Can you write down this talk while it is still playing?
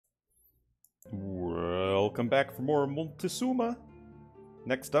Welcome back for more Montezuma.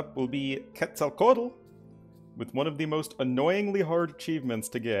 Next up will be Quetzalcoatl, with one of the most annoyingly hard achievements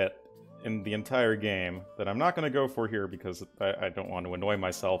to get in the entire game, that I'm not going to go for here because I don't want to annoy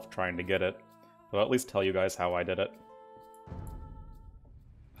myself trying to get it, but I'll at least tell you guys how I did it.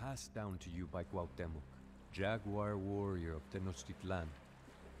 Passed down to you by Cuauhtémoc, jaguar warrior of Tenochtitlan.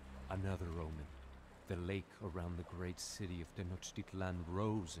 Another omen. The lake around the great city of Tenochtitlan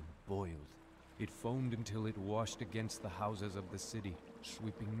rose and boiled. It foamed until it washed against the houses of the city,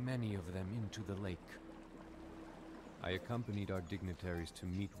 sweeping many of them into the lake. I accompanied our dignitaries to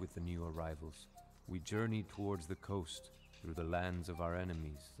meet with the new arrivals. We journeyed towards the coast, through the lands of our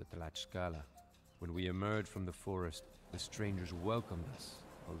enemies, the Tlaxcala. When we emerged from the forest, the strangers welcomed us,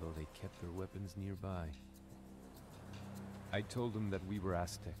 although they kept their weapons nearby. I told them that we were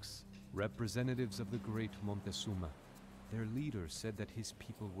Aztecs, representatives of the great Montezuma. Their leader said that his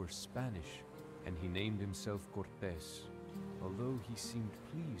people were Spanish, and he named himself Cortés, although he seemed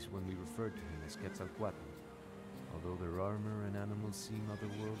pleased when we referred to him as Quetzalcoatl. Although their armor and animals seem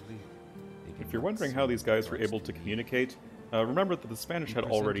otherworldly, if you're wondering how these guys were able to communicate, remember that the Spanish had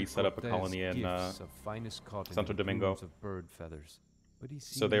already set up a colony in Santo Domingo.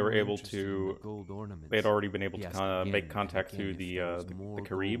 So they were able to, they had already been able to make contact through the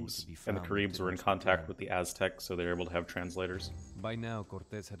Caribs, and the Caribs were in contact with the Aztecs, so they were able to have translators. By now,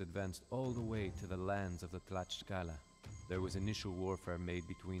 Cortés had advanced all the way to the lands of the Tlaxcala. There was initial warfare made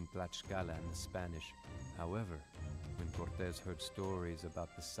between Tlaxcala and the Spanish. However, when Cortés heard stories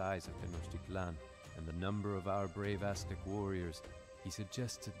about the size of Tenochtitlan and the number of our brave Aztec warriors, he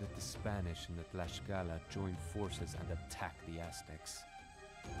suggested that the Spanish and the Tlaxcala join forces and attack the Aztecs.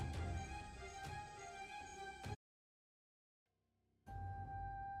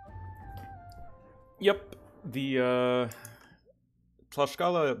 Yep, the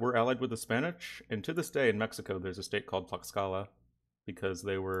Tlaxcala were allied with the Spanish, and to this day in Mexico there's a state called Tlaxcala, because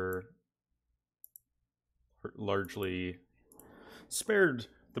they were largely spared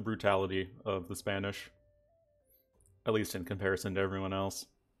the brutality of the Spanish, at least in comparison to everyone else.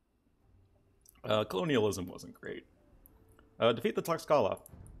 Colonialism wasn't great. Defeat the Tlaxcala.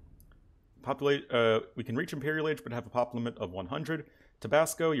 We can reach Imperial Age, but have a pop limit of 100.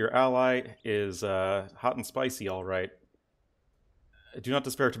 Tabasco, your ally, is hot and spicy, alright. Do not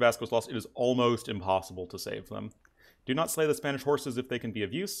despair of Tabasco's loss. It is almost impossible to save them. Do not slay the Spanish horses if they can be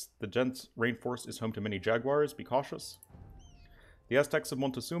of use. The dense rainforest is home to many jaguars. Be cautious. The Aztecs of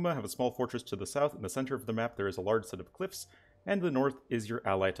Montezuma have a small fortress to the south. In the center of the map there is a large set of cliffs, and to the north is your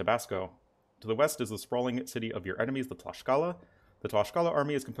ally Tabasco. To the west is the sprawling city of your enemies, the Tlaxcala. The Tlaxcala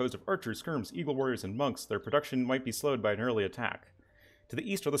army is composed of archers, skirms, eagle warriors, and monks. Their production might be slowed by an early attack. To the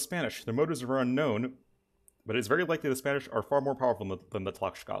east are the Spanish. Their motives are unknown, but it is very likely the Spanish are far more powerful than the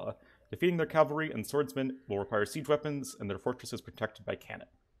Tlaxcala. Defeating their cavalry and swordsmen will require siege weapons, and their fortress is protected by cannon.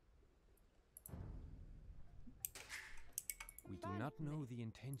 We do not know the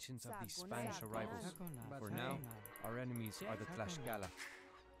intentions of these Spanish arrivals. For now, our enemies are the Tlaxcala.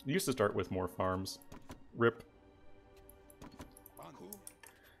 It used to start with more farms. RIP.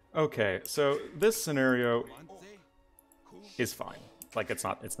 Okay, so this scenario is fine. Like, it's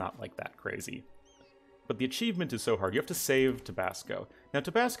not like that crazy. But the achievement is so hard. You have to save Tabasco. Now,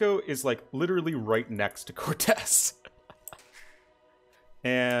 Tabasco is, like, literally right next to Cortés.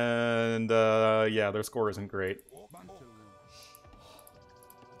 And, yeah, their score isn't great.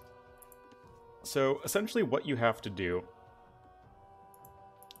 So, essentially what you have to do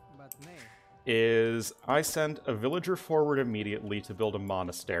is I sent a villager forward immediately to build a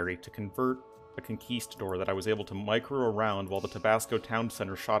monastery to convert a conquistador that I was able to micro around while the Tabasco town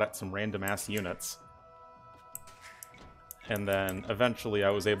center shot at some random-ass units. And then, eventually, I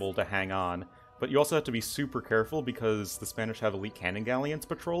was able to hang on. But you also have to be super careful because the Spanish have elite cannon galleons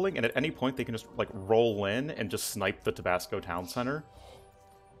patrolling, and at any point they can just, like, roll in and just snipe the Tabasco town center.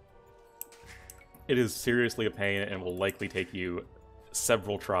 It is seriously a pain and will likely take you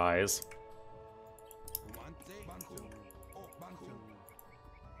several tries.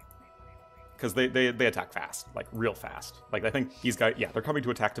 Because they attack fast, like, real fast. Like, I think these guys, yeah, they're coming to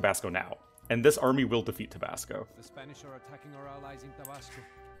attack Tabasco now. And this army will defeat Tabasco. The Spanish are attacking our allies in Tabasco.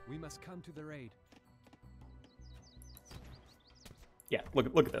 We must come to their aid. Yeah, look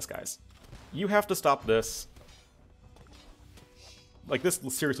at this, guys. You have to stop this. Like, this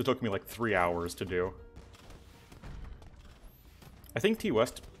seriously took me like 3 hours to do. I think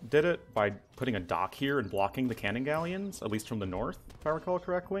T-West did it by putting a dock here and blocking the cannon galleons, at least from the north, if I recall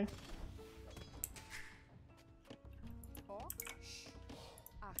correctly.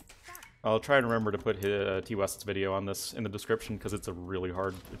 I'll try and remember to put T-West's video on this in the description, because it's a really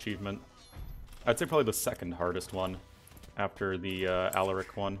hard achievement. I'd say probably the second hardest one after the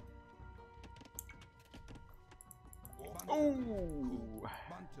Alaric one. Oh!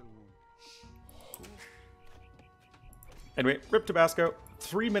 Anyway, rip Tabasco.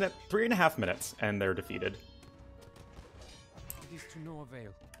 3.5 minutes, and they're defeated. It is to no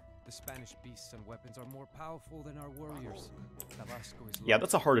avail. The Spanish beasts and weapons are more powerful than our warriors. Tabasco is Yeah,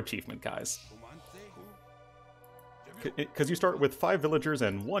 that's a hard achievement, guys. Because you start with 5 villagers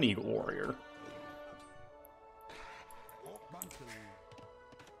and 1 eagle warrior.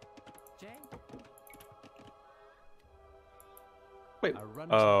 Wait,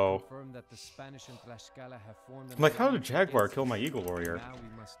 oh. That the Spanish and Tlaxcala have formed I'm like, how did Jaguar kill my eagle warrior?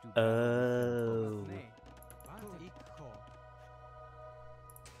 Oh.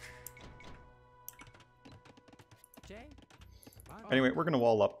 Anyway, we're gonna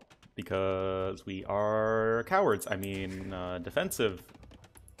wall up because we are cowards. I mean, defensive,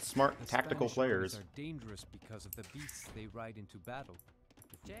 smart, tactical players. Are dangerous because of the beasts they ride into battle.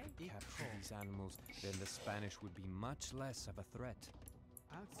 If we could capture these animals, then the Spanish would be much less of a threat.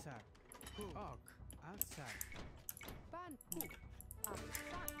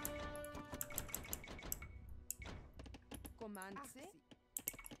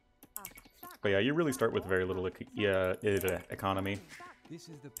 But yeah, you really start with very little economy. This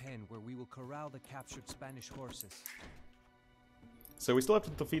is the pen where we will corral the captured Spanish horses. So we still have to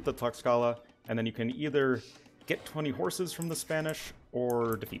defeat the Tlaxcala, and then you can either get 20 horses from the Spanish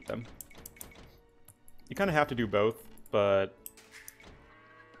or defeat them. You kind of have to do both, but...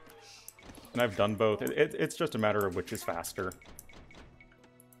 And I've done both. It's just a matter of which is faster.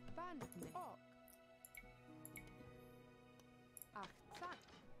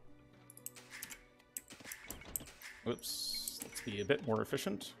 Oops. Let's be a bit more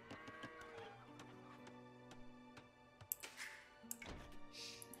efficient.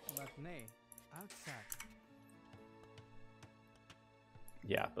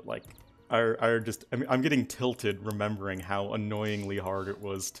 Yeah, but like, I'm getting tilted remembering how annoyingly hard it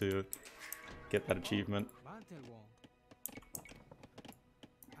was to get that achievement.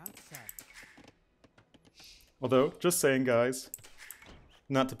 Although, just saying, guys,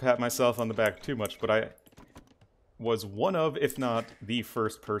 not to pat myself on the back too much, but I was one of, if not the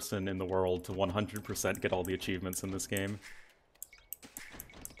first person in the world to 100% get all the achievements in this game.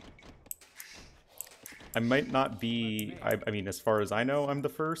 I might not be, I mean, as far as I know, I'm the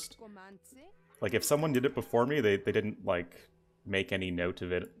first. Like, if someone did it before me, they didn't, like, make any note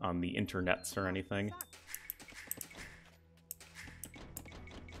of it on the internets or anything.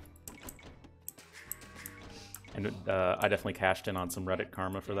 And I definitely cashed in on some Reddit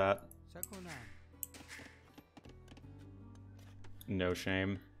karma for that. No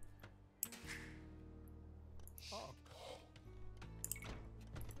shame.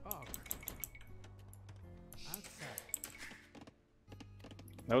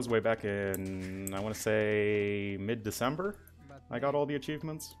 That was way back in, I want to say, mid-December. I got all the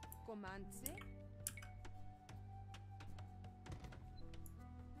achievements.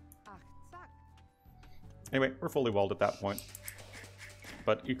 Anyway, we're fully walled at that point.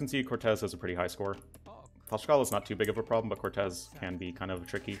 But you can see Cortez has a pretty high score. Tlaxcala is not too big of a problem, but Cortez can be kind of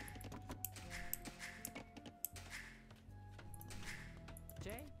tricky.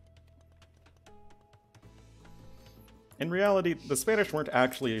 In reality, the Spanish weren't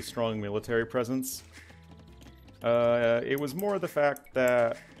actually a strong military presence. It was more the fact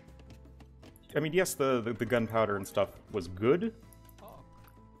that... I mean, yes, the gunpowder and stuff was good,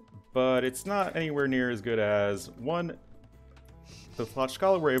 but it's not anywhere near as good as, one, the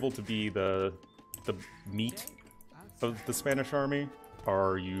Tlaxcala were able to be the meat of the Spanish army.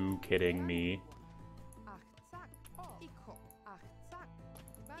 Are you kidding me?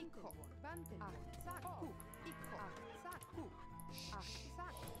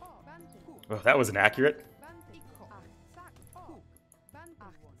 Oh, that was inaccurate.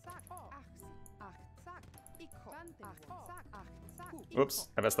 Oops,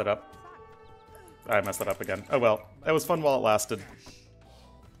 I messed that up. I messed that up again. Oh well, that was fun while it lasted.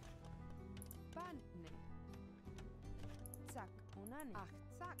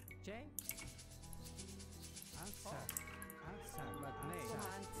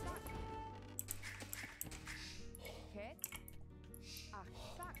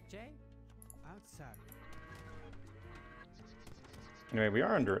 Anyway, we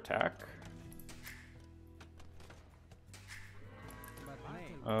are under attack.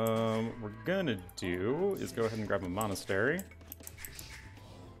 What we're gonna do is go ahead and grab a monastery.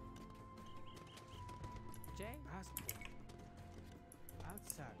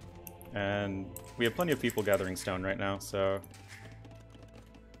 And we have plenty of people gathering stone right now, so...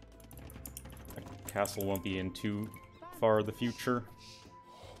 Castle won't be in too far the future.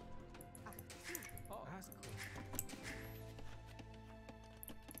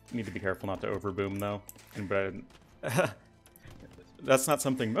 Need to be careful not to overboom, though. But that's not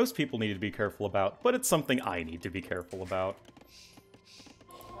something most people need to be careful about, but it's something I need to be careful about.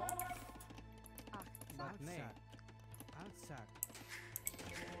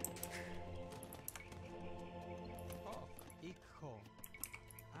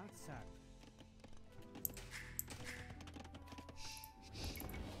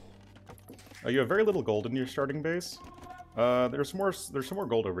 Oh, you have very little gold in your starting base. There's some more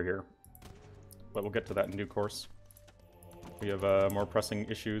gold over here, but we'll get to that in due course. We have more pressing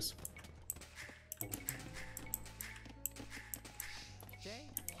issues.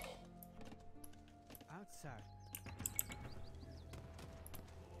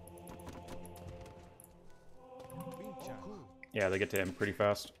 Yeah, they get to him pretty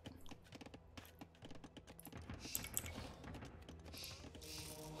fast.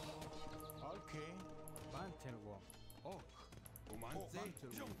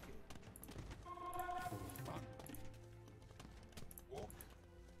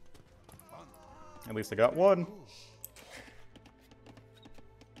 At least I got one.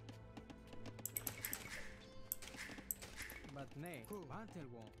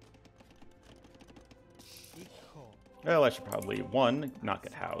 Well, I should probably, one, not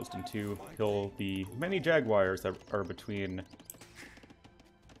get housed, and two, kill the many jaguars that are between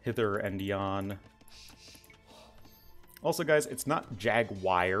hither and yon. Also, guys, it's not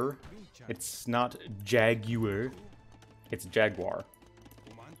jaguar. It's not jaguar. It's jaguar.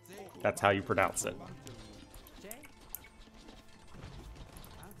 That's how you pronounce it.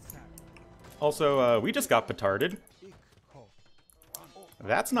 Also, we just got petarded.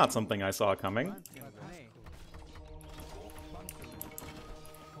 That's not something I saw coming.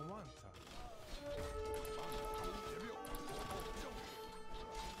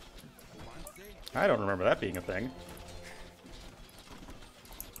 I don't remember that being a thing.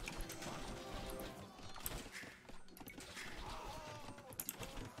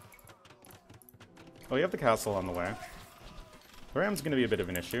 Oh, you have the castle on the way. The ram's gonna be a bit of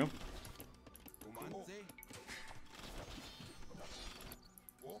an issue.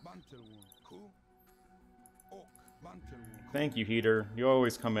 Thank you, Heater. You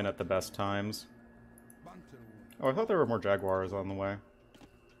always come in at the best times. Oh, I thought there were more jaguars on the way.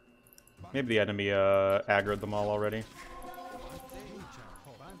 Maybe the enemy aggroed them all already.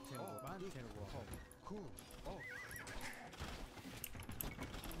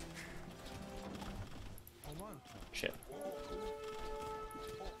 Shit.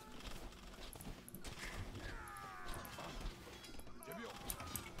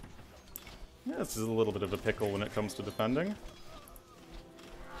 Yeah, this is a little bit of a pickle when it comes to defending.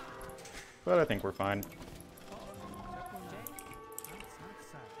 But I think we're fine.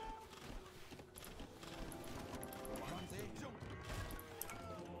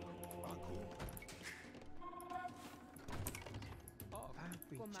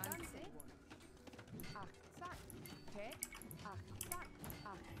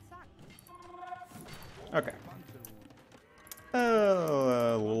 Okay.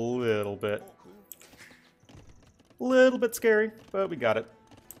 A little bit. Little bit scary, but we got it.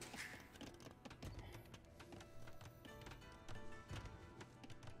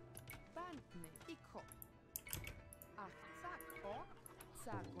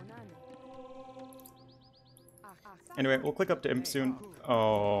 Anyway, we'll click up to Imp soon.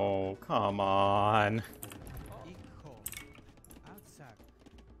 Oh, come on.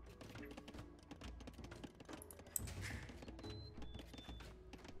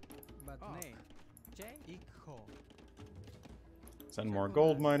 Send more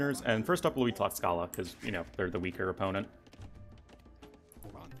gold miners, and first up will be Tlaxcala, because, you know, they're the weaker opponent.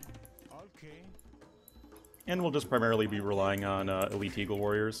 And we'll just primarily be relying on Elite Eagle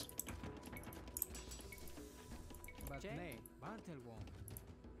Warriors.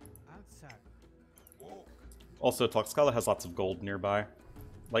 Also, Tlaxcala has lots of gold nearby.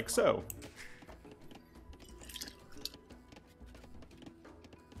 Like so.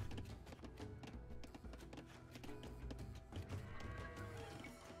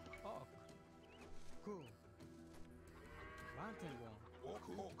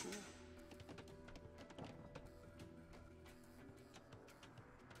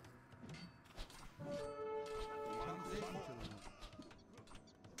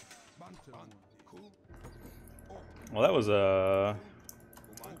 Well,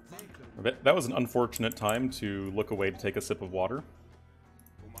 that was an unfortunate time to look away to take a sip of water.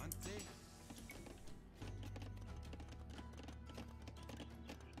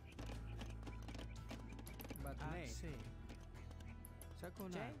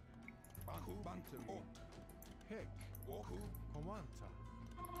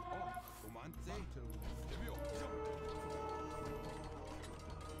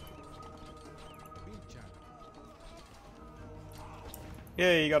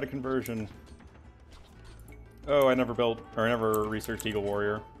 Yay, you got a conversion. Oh, I never built, or I never researched Eagle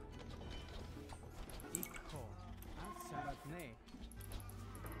Warrior.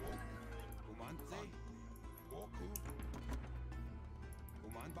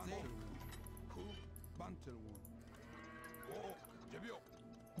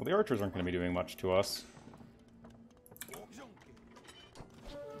 Well, the archers aren't going to be doing much to us.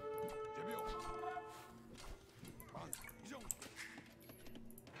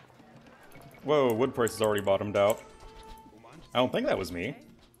 Whoa, wood price has already bottomed out. I don't think that was me.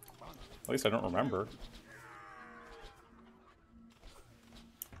 At least I don't remember.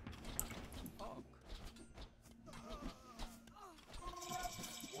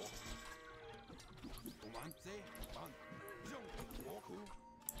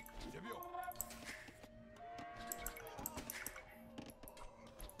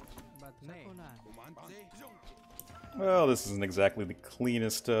 Well, this isn't exactly the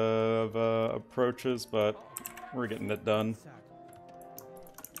cleanest of approaches, but we're getting it done.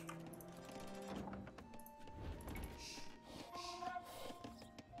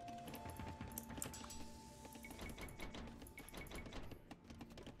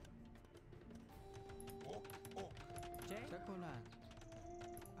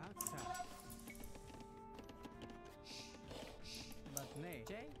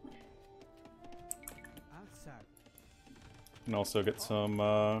 And also get some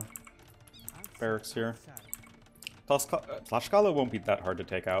barracks here. Tlaxcala won't be that hard to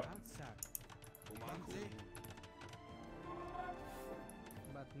take out.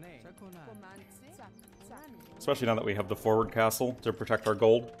 Especially now that we have the forward castle to protect our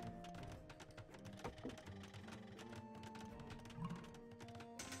gold.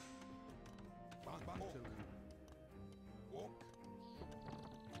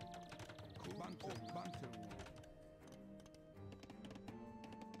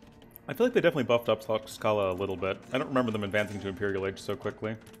 I feel like they definitely buffed up Tlaxcala a little bit. I don't remember them advancing to Imperial Age so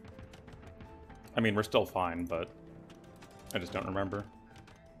quickly. I mean, we're still fine, but I just don't remember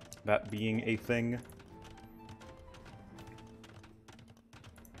that being a thing.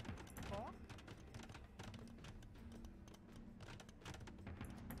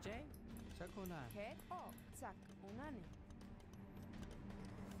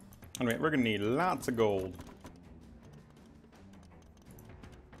 Anyway, we're gonna need lots of gold.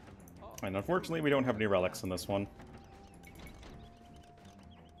 And unfortunately, we don't have any relics in this one.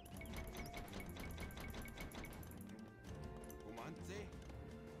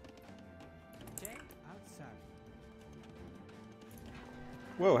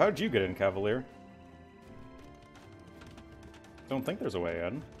 Whoa, how'd you get in, Cavalier? Don't think there's a way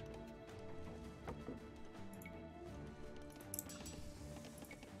in.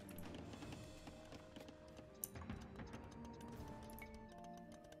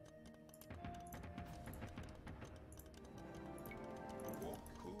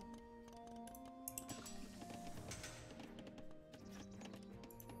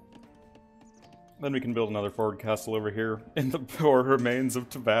 Then we can build another forward castle over here in the poor remains of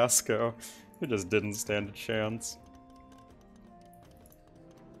Tabasco. It just didn't stand a chance.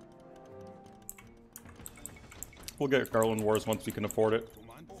 We'll get Garland Wars once we can afford it,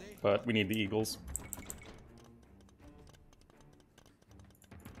 but we need the Eagles.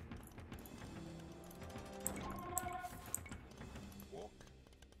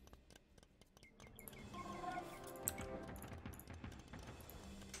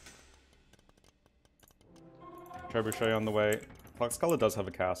 Trebuchet on the way. Tlaxcala does have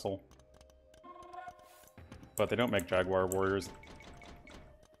a castle, but they don't make Jaguar warriors.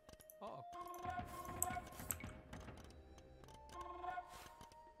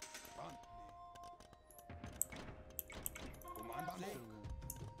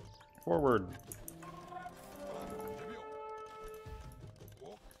 Forward.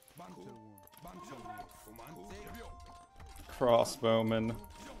 Crossbowman.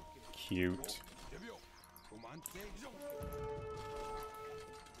 Cute.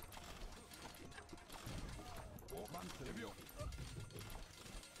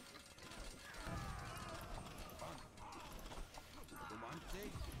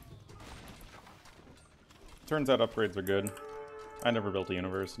 Turns out upgrades are good. I never built a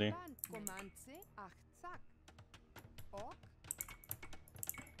university.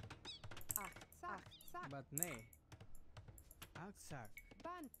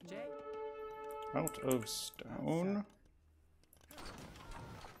 Out of stone.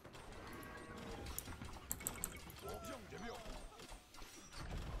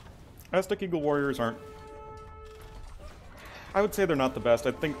 Aztec Eagle Warriors aren't... I would say they're not the best.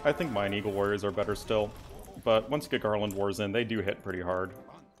 I think Mine Eagle Warriors are better still. But once you get Garland Wars in, they do hit pretty hard.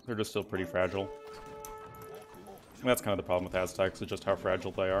 They're just still pretty fragile. And that's kind of the problem with Aztecs, is just how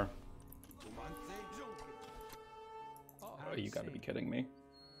fragile they are. Oh, you gotta be kidding me.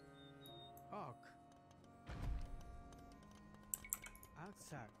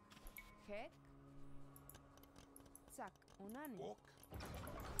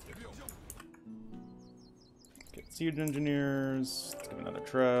 Get Siege Engineers. Let's give another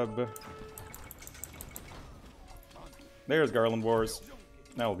Treb. There's Garland Wars.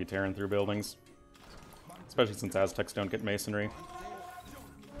 Now we'll be tearing through buildings. Especially since Aztecs don't get Masonry.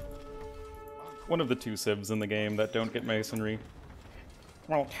 One of the two civs in the game that don't get Masonry.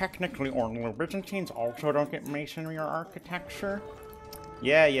 Well, technically Ornlu Byzantines also don't get Masonry or Architecture.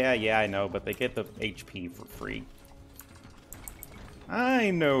 Yeah, I know, but they get the HP for free.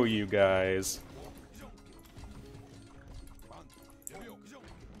 I know you guys.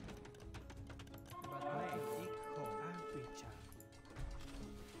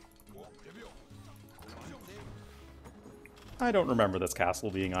 I don't remember this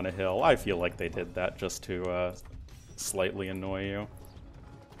castle being on a hill. I feel like they did that just to slightly annoy you.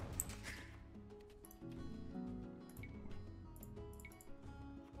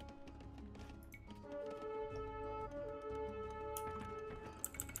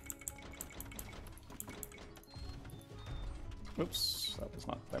 Oops, that was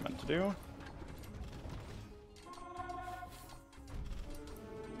not what I meant to do.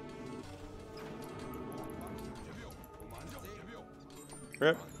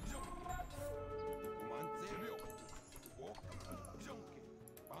 Rip.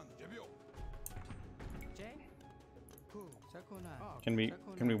 Can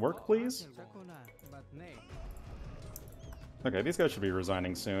we work, please? Okay, these guys should be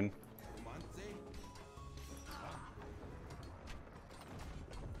resigning soon.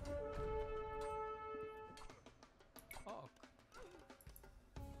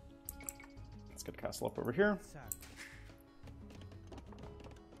 Let's get a castle up over here.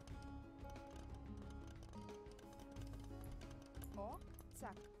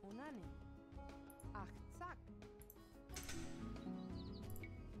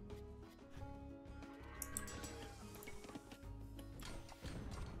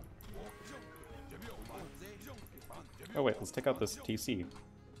 Oh wait, let's take out this TC.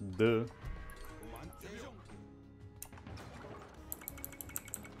 Duh.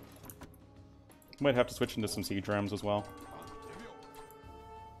 Might have to switch into some siege rams as well.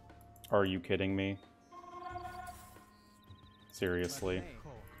 Are you kidding me? Seriously.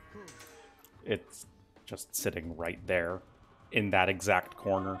 It's just sitting right there, in that exact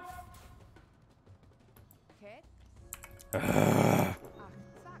corner. Ugh.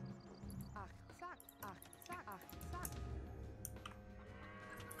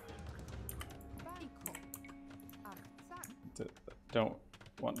 Don't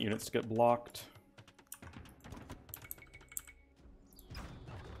want units to get blocked.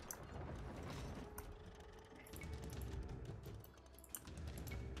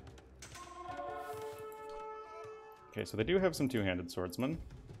 Okay, so they do have some two-handed swordsmen,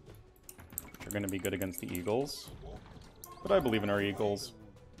 which are going to be good against the eagles. But I believe in our eagles.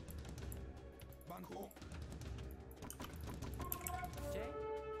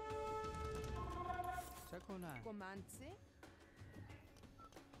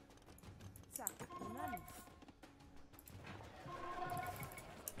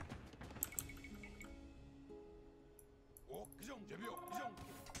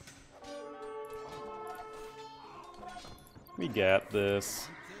 We got this.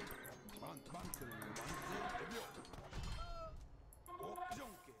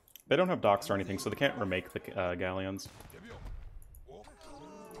 They don't have docks or anything, so they can't remake the galleons.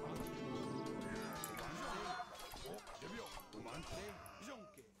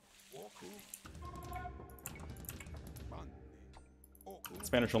 The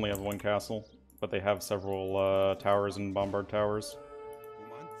Spanish only have one castle, but they have several towers and bombard towers.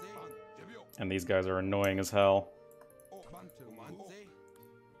 And these guys are annoying as hell.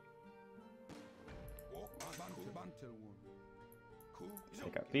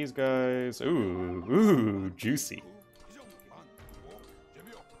 Take out these guys. Ooh, juicy.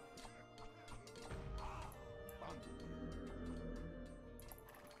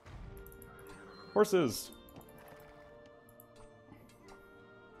 Horses.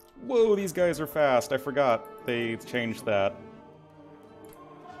 Whoa, these guys are fast. I forgot they changed that.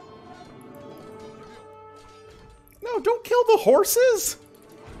 No, don't kill the horses!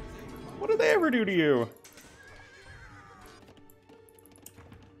 What did they ever do to you?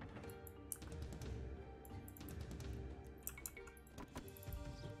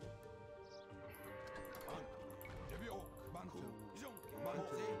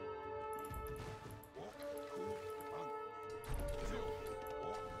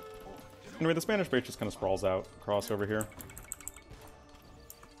 Anyway, the Spanish base just kind of sprawls out across over here.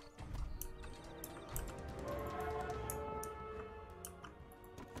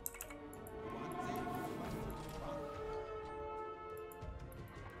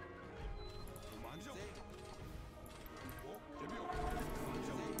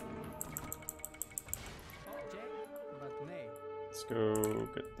 Let's go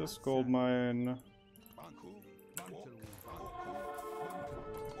get this gold mine.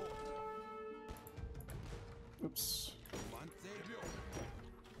 Oops.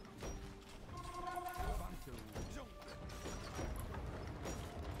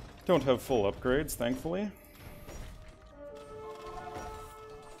 Don't have full upgrades, thankfully.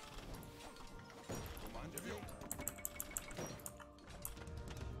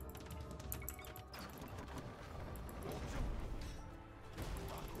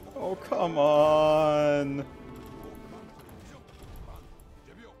 Oh, come on!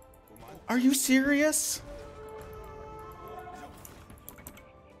 Are you serious?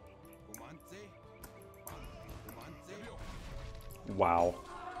 Wow.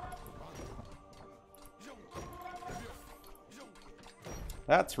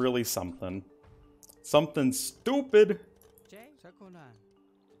 That's really something. Something stupid.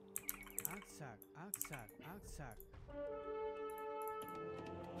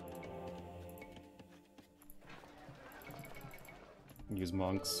 Use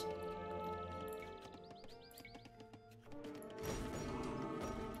monks.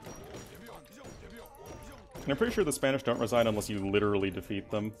 And I'm pretty sure the Spanish don't resign unless you literally defeat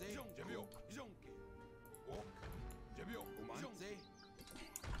them.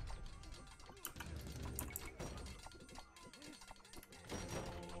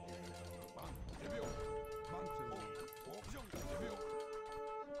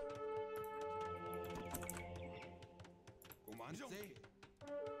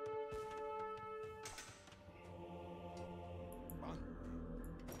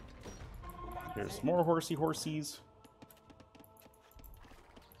 Here's more horsies.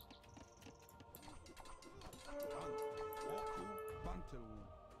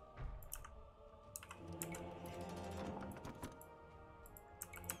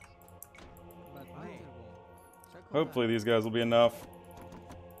 Hopefully these guys will be enough.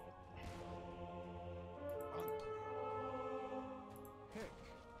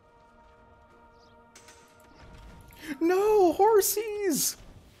 No, horsies!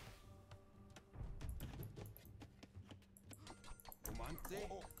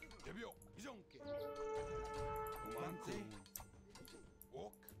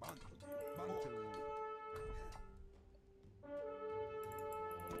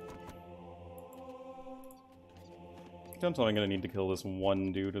 I'm totally gonna need to kill this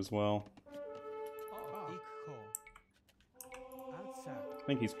one dude as well. I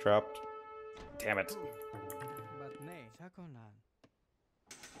think he's trapped. Damn it.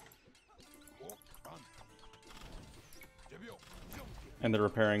 And they're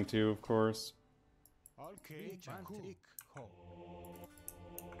repairing too, of course.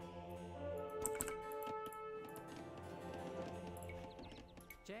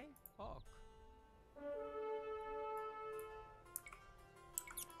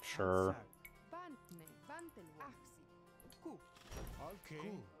 Sure.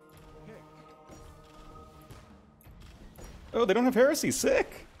 Oh, they don't have heresy.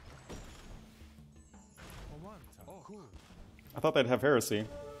 Sick! I thought they'd have heresy.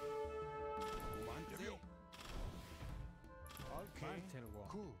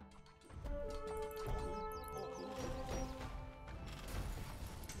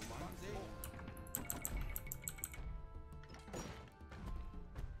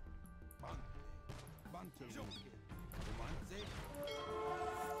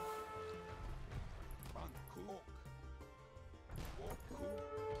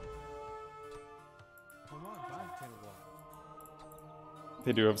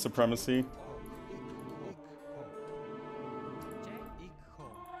 They do have supremacy.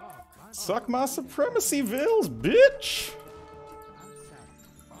 Suck my supremacy, Vils, bitch!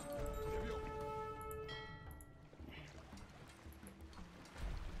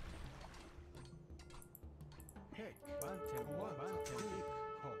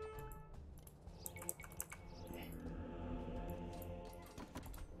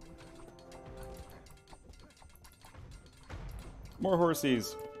 More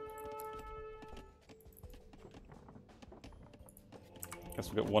horsies.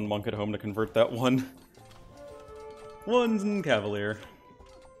 Guess we'll get one monk at home to convert that one. One cavalier.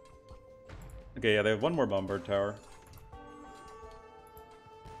 Okay, yeah, they have one more bombard tower.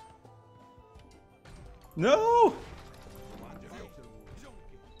 No!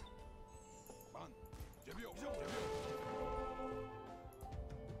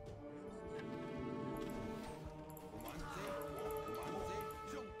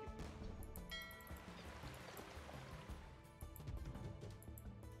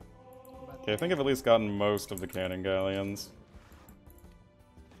 Okay, I think I've at least gotten most of the cannon galleons.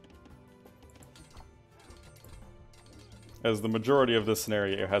 As the majority of this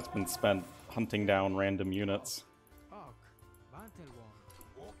scenario has been spent hunting down random units.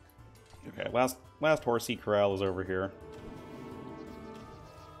 Okay, last horsey corral is over here.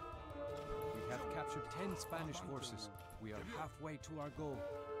 We have captured 10 Spanish horses. We are halfway to our goal.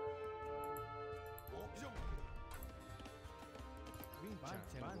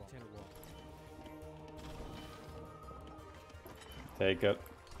 Take it.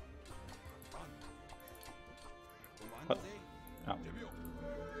 What? Oh.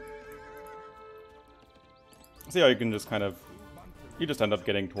 See how you can just kind of... You just end up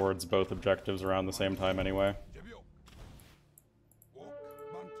getting towards both objectives around the same time anyway.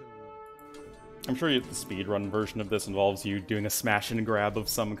 I'm sure the speedrun version of this involves you doing a smash and grab of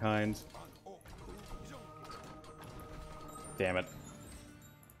some kind. Damn it.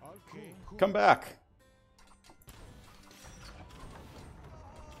 Come back!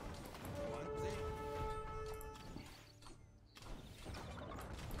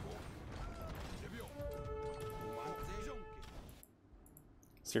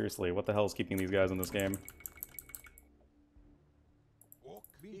 Seriously, what the hell is keeping these guys in this game?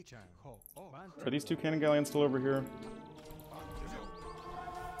 Are these two cannon galleons still over here?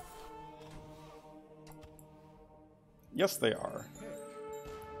 Yes, they are.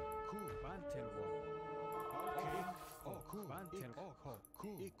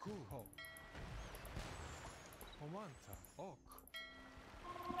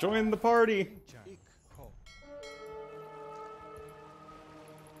 Join the party!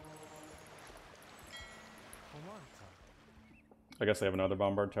 I guess they have another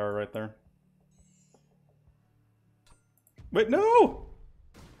bombard tower right there. Wait, no!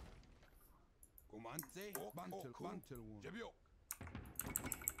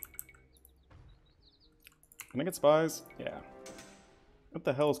 Can I get spies? Yeah. What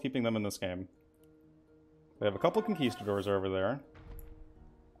the hell is keeping them in this game? They have a couple conquistadors over there.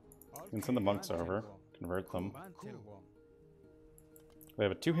 You can send the monks over, convert them. They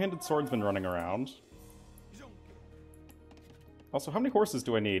have a two-handed swordsman running around. Also, how many horses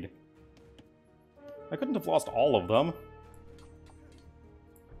do I need? I couldn't have lost all of them.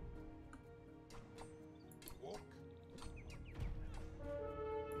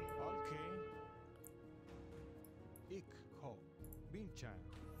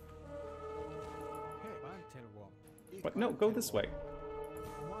 What? No, go this way.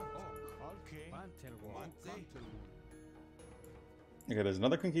 Okay, there's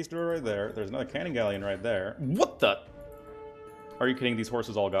another conquistador right there. There's another cannon galleon right there. What the? Are you kidding? These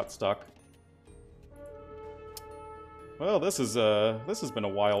horses all got stuck. Well, this has been a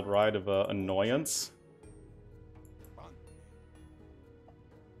wild ride of annoyance.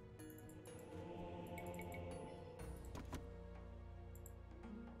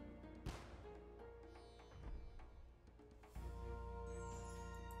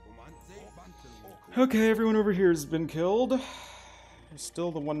 Okay, everyone over here has been killed. There's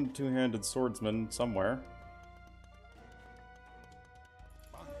still the one two-handed swordsman somewhere.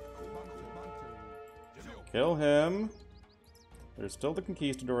 Kill him. There's still the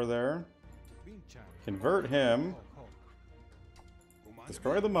conquistador there. Convert him.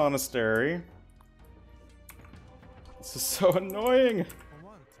 Destroy the monastery. This is so annoying.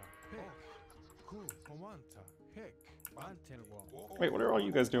 Wait, what are all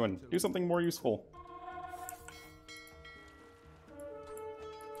you guys doing? Do something more useful.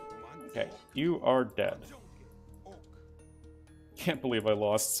 Okay, you are dead. Can't believe I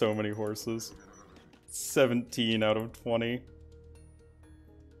lost so many horses. 17 out of 20.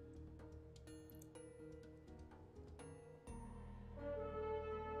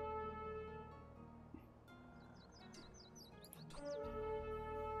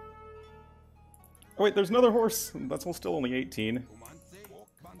 Oh wait, there's another horse! That's still only 18.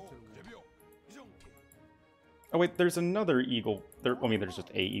 Oh wait, there's another eagle. I mean, there's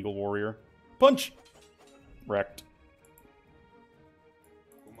just a eagle warrior. Punch! Wrecked.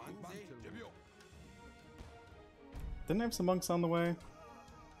 Didn't I have some monks on the way?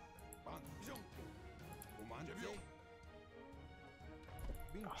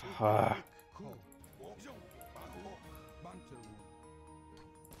 Ah.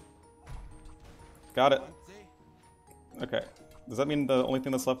 Got it. Okay. Does that mean the only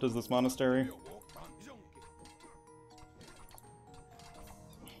thing that's left is this monastery?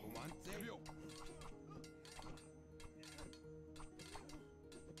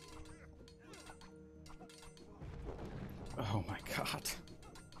 Oh my god.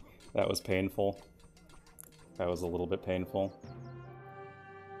 That was painful. That was a little bit painful.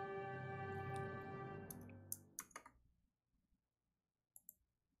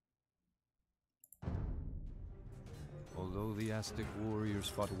 Although the Aztec warriors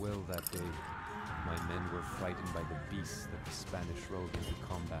fought well that day, my men were frightened by the beasts that the Spanish rode into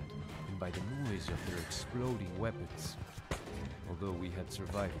combat, and by the noise of their exploding weapons. Although we had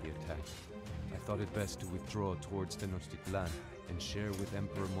survived the attack, I thought it best to withdraw towards Tenochtitlan and share with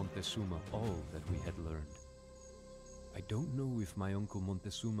Emperor Montezuma all that we had learned. I don't know if my uncle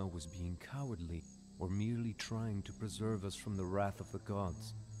Montezuma was being cowardly or merely trying to preserve us from the wrath of the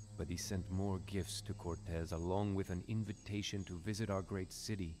gods, but he sent more gifts to Cortez along with an invitation to visit our great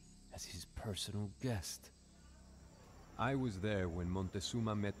city as his personal guest. I was there when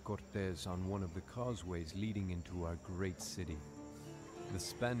Montezuma met Cortez on one of the causeways leading into our great city. The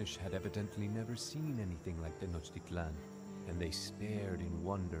Spanish had evidently never seen anything like Tenochtitlan, and they stared in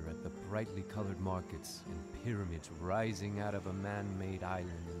wonder at the brightly colored markets and pyramids rising out of a man-made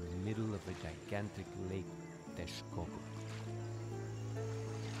island in the middle of a gigantic lake, Texcoco.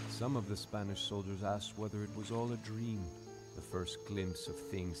 Some of the Spanish soldiers asked whether it was all a dream, the first glimpse of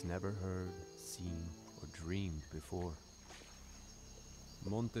things never heard, seen, or dreamed before.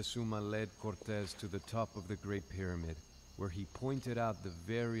 Montezuma led Cortez to the top of the Great Pyramid, where he pointed out the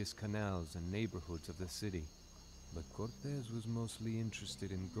various canals and neighborhoods of the city. But Cortez was mostly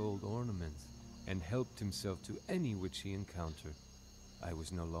interested in gold ornaments, and helped himself to any which he encountered. I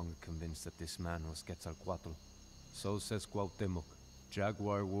was no longer convinced that this man was Quetzalcoatl. So says Cuauhtémoc,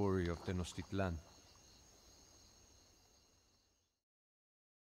 Jaguar warrior of Tenochtitlan.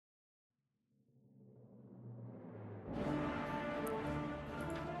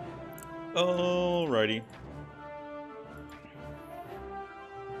 Alrighty.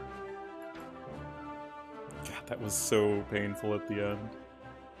 God, that was so painful at the end.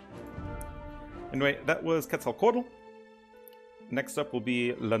 Anyway, that was Quetzalcoatl. Next up will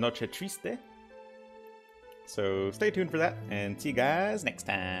be La Noche Triste. So stay tuned for that, and see you guys next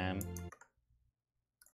time.